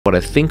What I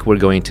think we're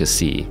going to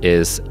see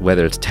is,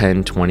 whether it's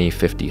 10, 20,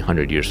 50,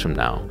 100 years from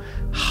now,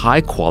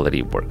 high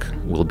quality work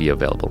will be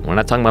available. We're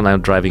not talking about now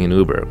driving an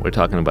Uber. We're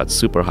talking about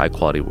super high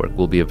quality work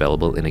will be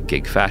available in a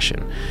gig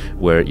fashion,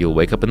 where you'll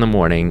wake up in the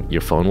morning, your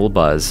phone will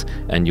buzz,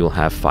 and you'll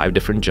have 5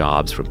 different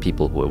jobs from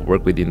people who have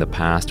worked with you in the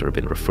past or have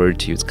been referred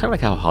to you. It's kind of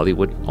like how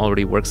Hollywood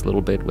already works a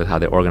little bit with how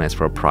they organize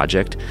for a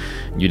project.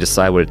 You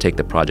decide whether to take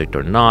the project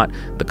or not.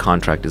 The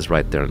contract is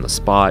right there on the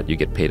spot. You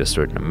get paid a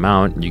certain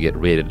amount. You get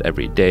rated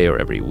every day or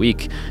every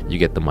week. You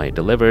get the money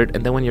delivered,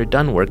 and then when you're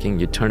done working,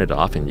 you turn it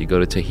off and you go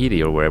to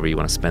Tahiti or wherever you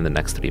want to spend the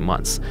next 3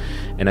 months.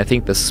 And I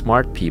think the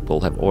smart people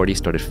have already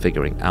started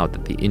figuring out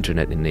that the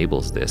internet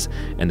enables this,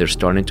 and they're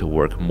starting to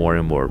work more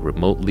and more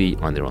remotely,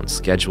 on their own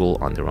schedule,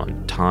 on their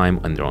own time,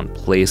 on their own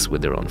place,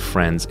 with their own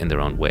friends, in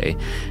their own way.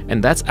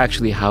 And that's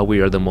actually how we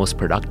are the most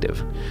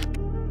productive.